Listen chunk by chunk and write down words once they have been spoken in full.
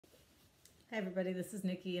Hey everybody, this is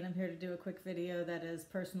Nikki and I'm here to do a quick video that is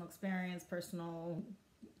personal experience, personal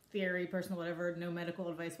theory, personal whatever, no medical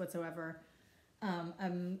advice whatsoever.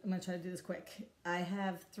 I'm going to try to do this quick. I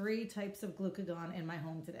have 3 types of glucagon in my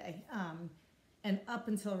home today. And up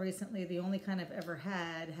until recently, the only kind I've ever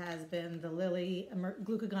had has been the Lilly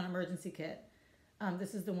Glucagon Emergency Kit.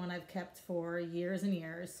 This is the one I've kept for years and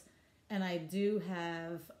years. And I do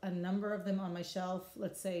have a number of them on my shelf,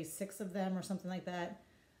 let's say 6 of them or something like that.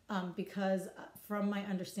 Because from my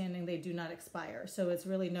understanding, they do not expire. So it's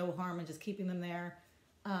really no harm in just keeping them there.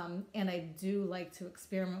 And I do like to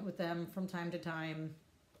experiment with them from time to time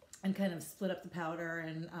and kind of split up the powder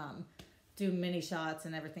and do mini shots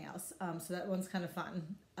and everything else. So that one's kind of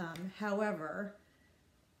fun. However,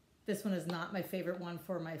 this one is not my favorite one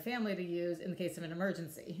for my family to use in the case of an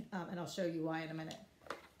emergency. And I'll show you why in a minute.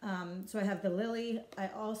 So I have the Lilly. I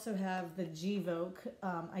also have the Gvoke.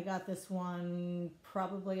 I got this one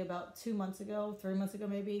probably about 2 months ago, 3 months ago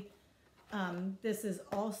maybe. This is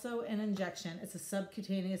also an injection. It's a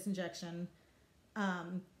subcutaneous injection.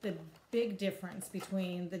 The big difference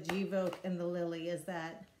between the Gvoke and the Lilly is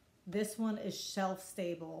that this one is shelf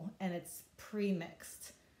stable and it's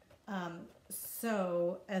pre-mixed.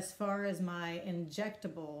 So as far as my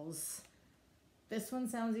injectables, this one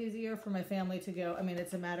sounds easier for my family to go. I mean,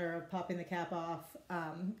 it's a matter of popping the cap off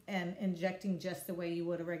and injecting just the way you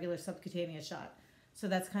would a regular subcutaneous shot. So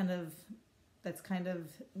that's kind of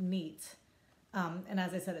neat. And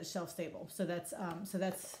as I said, it's shelf stable. So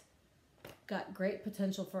that's got great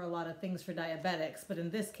potential for a lot of things for diabetics. But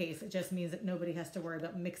in this case, it just means that nobody has to worry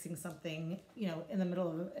about mixing something, you know, in the middle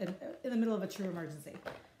of a true emergency.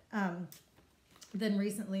 Then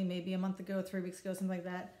recently, maybe a month ago, 3 weeks ago, something like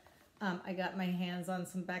that. I got my hands on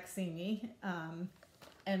some Baqsimi,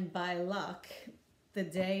 and by luck, the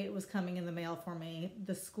day it was coming in the mail for me,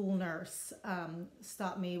 the school nurse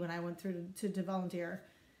stopped me when I went through to volunteer,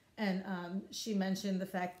 and she mentioned the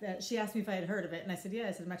fact that she asked me if I had heard of it, and I said, yeah.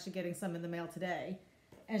 I said, I'm actually getting some in the mail today.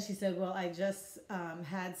 And she said, well, I just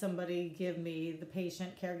had somebody give me the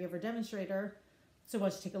patient caregiver demonstrator, so why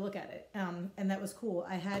don't you take a look at it? And that was cool.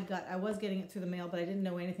 I was getting it through the mail, but I didn't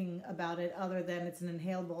know anything about it other than it's an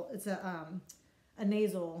inhalable. It's a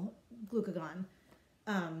nasal glucagon.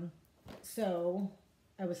 So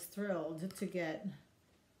I was thrilled to get,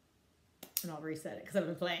 and I'll reset it because I've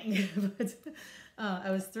been playing. But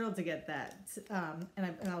I was thrilled to get that,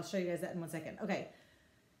 and I'll show you guys that in 1 second. Okay.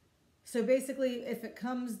 So basically, if it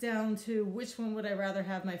comes down to which one would I rather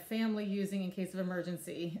have my family using in case of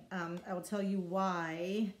emergency, I will tell you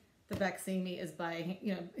why the Baqsimi is by,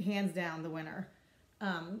 hands down the winner.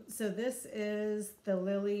 So this is the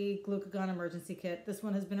Lilly Glucagon Emergency Kit. This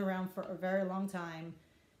one has been around for a very long time.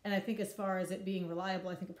 And I think as far as it being reliable,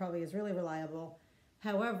 I think it probably is really reliable.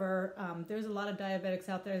 However, there's a lot of diabetics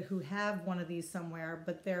out there who have one of these somewhere,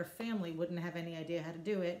 but their family wouldn't have any idea how to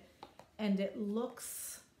do it. And it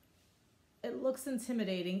looks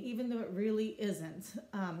intimidating, even though it really isn't.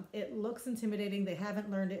 It looks intimidating. They haven't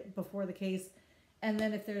learned it before the case. And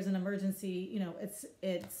then if there's an emergency,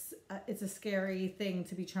 it's a scary thing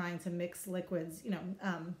to be trying to mix liquids,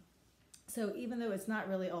 So even though it's not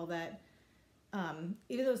really all that,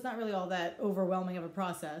 overwhelming of a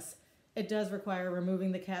process, it does require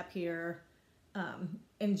removing the cap here,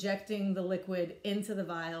 injecting the liquid into the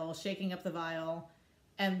vial, shaking up the vial,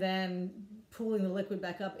 and then pulling the liquid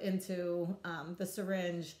back up into the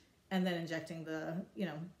syringe, and then injecting the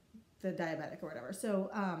diabetic or whatever.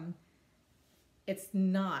 So it's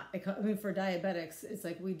not, I mean, for diabetics, it's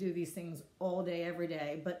like we do these things all day, every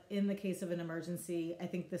day. But in the case of an emergency, I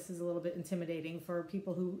think this is a little bit intimidating for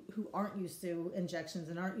people who aren't used to injections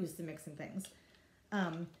and aren't used to mixing things.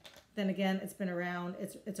 Then again, it's been around.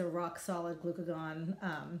 It's a rock solid glucagon.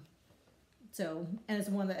 And it's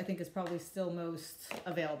one that I think is probably still most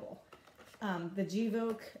available. The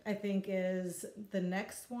Gvoke, I think, is the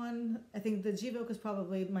next one. I think the Gvoke is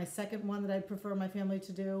probably my second one that I'd prefer my family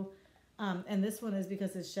to do. And this one is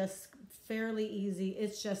because it's just fairly easy.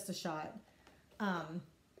 It's just a shot.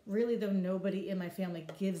 Really, though, nobody in my family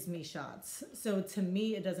gives me shots. So to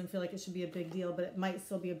me, it doesn't feel like it should be a big deal, but it might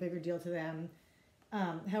still be a bigger deal to them.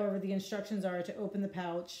 However, the instructions are to open the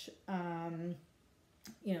pouch,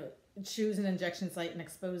 choose an injection site and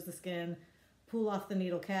expose the skin, pull off the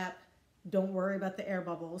needle cap, don't worry about the air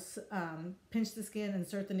bubbles, pinch the skin,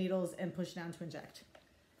 insert the needles, and push down to inject.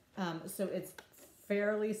 So it's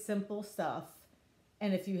fairly simple stuff.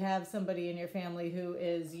 And if you have somebody in your family who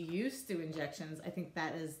is used to injections, I think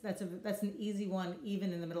that's an easy one,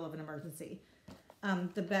 even in the middle of an emergency.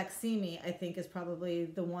 The Baqsimi, I think, is probably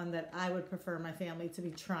the one that I would prefer my family to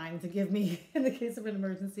be trying to give me in the case of an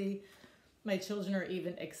emergency. My children are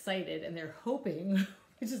even excited and they're hoping,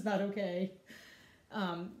 which is not okay,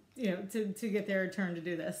 you know, to get their turn to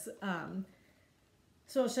do this.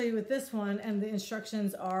 So I'll show you with this one, and the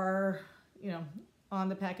instructions are, you know, on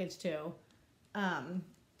the package too.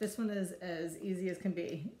 This one is as easy as can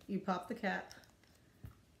be. You pop the cap,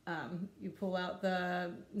 you pull out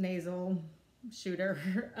the nasal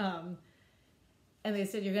shooter, and they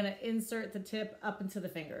said you're going to insert the tip up into the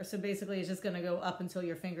finger. So basically it's just going to go up until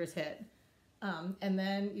your fingers hit. And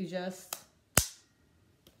then you just,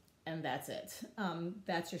 and that's it.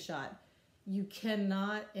 That's your shot. You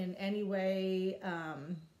cannot in any way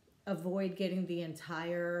avoid getting the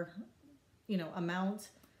entire, you know, amount.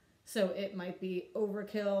 So it might be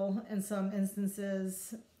overkill in some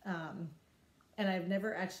instances. And I've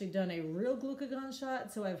never actually done a real glucagon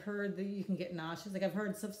shot, so I've heard that you can get nauseous. Like, I've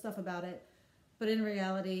heard some stuff about it, but in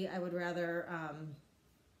reality, I would rather,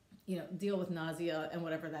 you know, deal with nausea and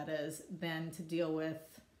whatever that is than to deal with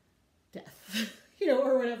death, you know,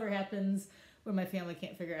 or whatever happens when my family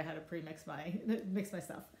can't figure out how to pre-mix mix my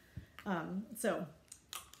stuff. So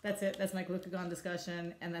that's it. That's my Glucagon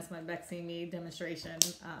discussion, and that's my Baqsimi demonstration.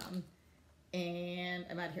 And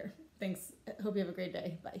I'm out of here. Thanks. Hope you have a great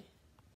day. Bye.